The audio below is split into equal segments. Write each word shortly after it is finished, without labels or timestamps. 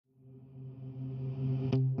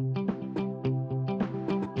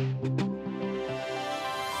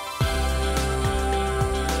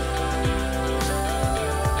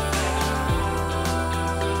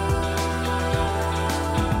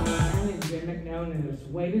this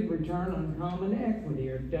weighted return on common equity,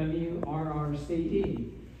 or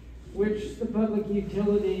WRRCE, which the Public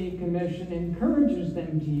Utility Commission encourages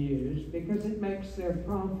them to use because it makes their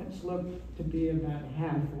profits look to be about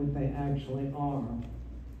half what they actually are.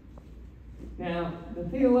 Now, the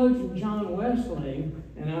theologian John Wesley,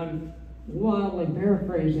 and I'm wildly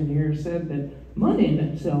paraphrasing here, said that money in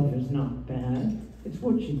itself is not bad. It's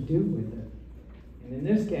what you do with it. And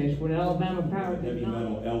in this case, what Alabama Power did not... Heavy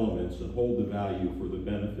metal elements that hold the value for the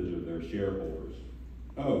benefit of their shareholders.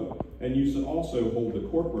 Oh, and you also hold the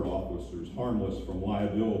corporate officers harmless from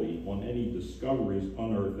liability on any discoveries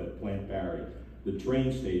unearthed at Plant Barry, the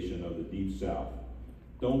train station of the Deep South.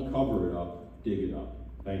 Don't cover it up, dig it up.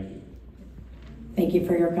 Thank you. Thank you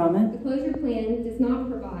for your comment. The closure plan does not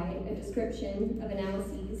provide a description of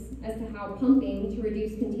analyses as to how pumping to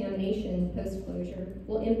reduce contamination post-closure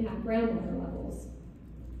will impact groundwater levels.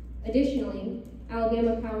 Additionally,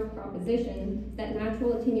 Alabama Power's proposition that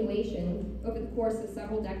natural attenuation over the course of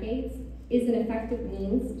several decades is an effective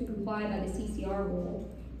means to comply by the CCR rule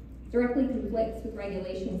directly conflicts with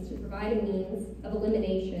regulations to provide a means of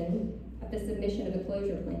elimination at the submission of a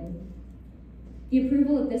closure plan. The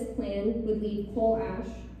approval of this plan would leave coal ash,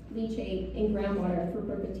 leachate, and groundwater for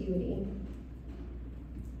perpetuity.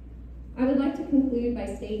 I would like to conclude by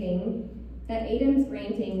stating that ADEM's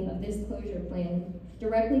granting of this closure plan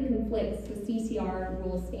directly conflicts with CCR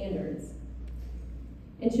rule standards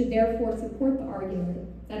and should therefore support the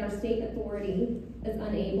argument that our state authority is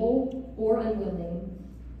unable or unwilling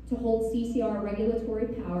to hold CCR regulatory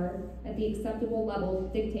power at the acceptable level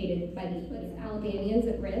dictated by the EPA. Alabamians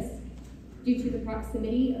at risk due to the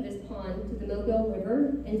proximity of this pond to the Mobile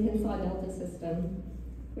River and Tensaw Delta system,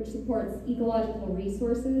 which supports ecological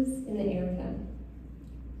resources in the area.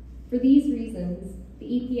 For these reasons, the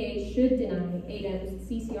EPA should deny ADEM's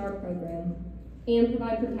CCR program and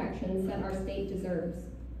provide protections that our state deserves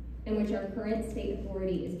and which our current state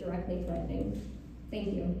authority is directly threatening.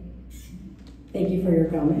 Thank you. Thank you for your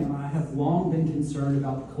comment. I have long been concerned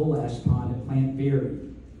about the coal ash pond at Plant Barry,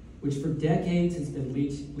 which for decades has been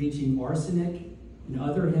leaching arsenic and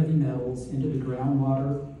other heavy metals into the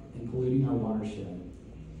groundwater and polluting our watershed.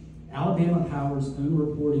 Alabama Power's own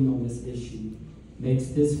reporting on this issue makes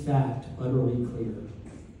this fact utterly clear.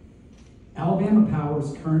 Alabama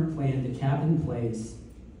Power's current plan to cap in place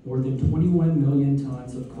more than 21 million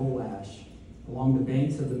tons of coal ash along the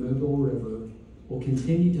banks of the Mobile River will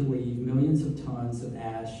continue to leave millions of tons of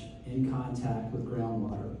ash in contact with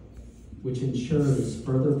groundwater, which ensures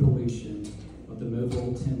further pollution of the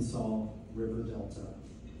Mobile-Tensaw River Delta.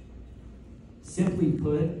 Simply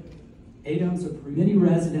put, ADEM's approved. Many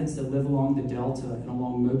residents that live along the Delta and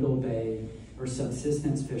along Mobile Bay are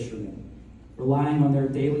subsistence fishermen, relying on their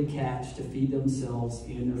daily catch to feed themselves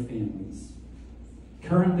and their families.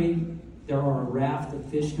 Currently, there are a raft of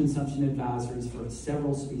fish consumption advisories for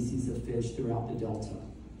several species of fish throughout the Delta.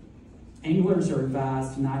 Anglers are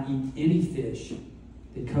advised to not eat any fish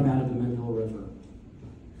that come out of the Mobile River.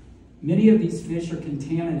 Many of these fish are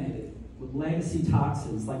contaminated with legacy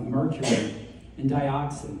toxins like mercury and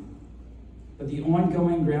dioxin, but the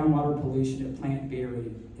ongoing groundwater pollution at Plant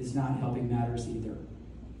Barry is not helping matters either.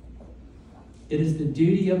 It is the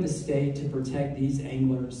duty of the state to protect these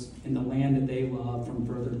anglers and the land that they love from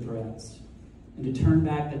further threats, and to turn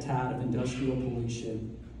back the tide of industrial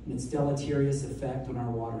pollution and its deleterious effect on our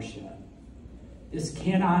watershed. This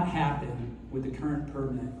cannot happen with the current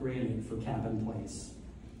permit granted for cap in place.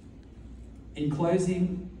 In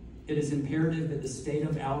closing, it is imperative that the state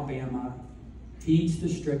of Alabama heeds the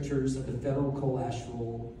strictures of the federal coal ash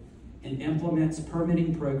rule and implements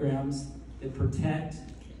permitting programs that protect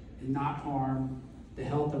and not harm the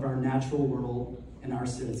health of our natural world and our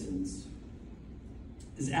citizens.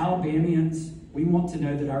 As Alabamians, we want to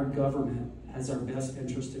know that our government has our best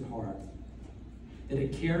interest at heart, that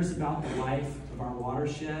it cares about the life of our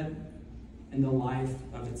watershed and the life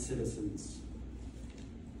of its citizens.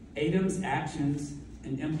 ADEM's actions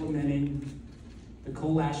in implementing the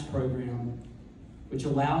coal ash program, which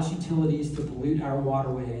allows utilities to pollute our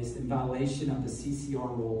waterways in violation of the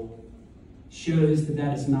CCR rule, shows that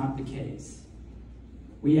that is not the case.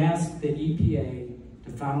 We ask the EPA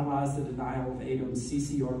to finalize the denial of ADEM's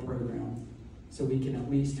CCR program so we can at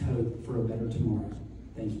least hope for a better tomorrow.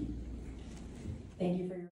 Thank you. Thank you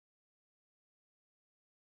for your